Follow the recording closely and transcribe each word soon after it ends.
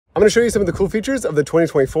I'm going to show you some of the cool features of the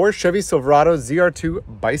 2024 Chevy Silverado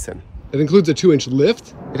ZR2 Bison. It includes a 2-inch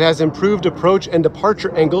lift. It has improved approach and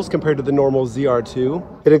departure angles compared to the normal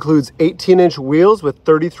ZR2. It includes 18-inch wheels with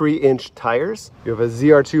 33-inch tires. You have a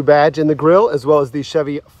ZR2 badge in the grille, as well as the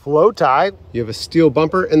Chevy Flow Tie. You have a steel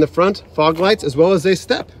bumper in the front, fog lights, as well as a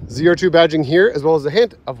step. ZR2 badging here, as well as a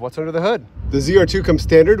hint of what's under the hood. The ZR2 comes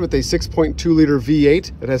standard with a 6.2-liter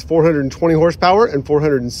V8 that has 420 horsepower and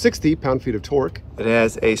 460 pound-feet of torque. It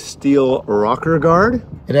has a steel rocker guard.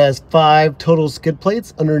 It has 5 total skid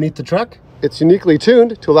plates underneath the truck. It's uniquely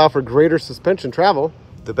tuned to allow for greater suspension travel.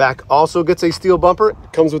 The back also gets a steel bumper.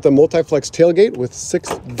 It comes with a multi-flex tailgate with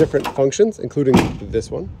 6 different functions, including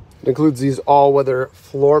this one. It includes these all-weather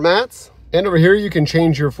floor mats. And over here, you can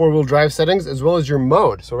change your 4-wheel drive settings as well as your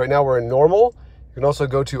mode. So right now we're in normal. You can also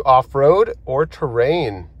go to off-road or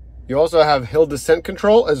terrain. You also have hill descent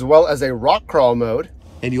control as well as a rock crawl mode.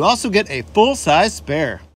 And you also get a full-size spare.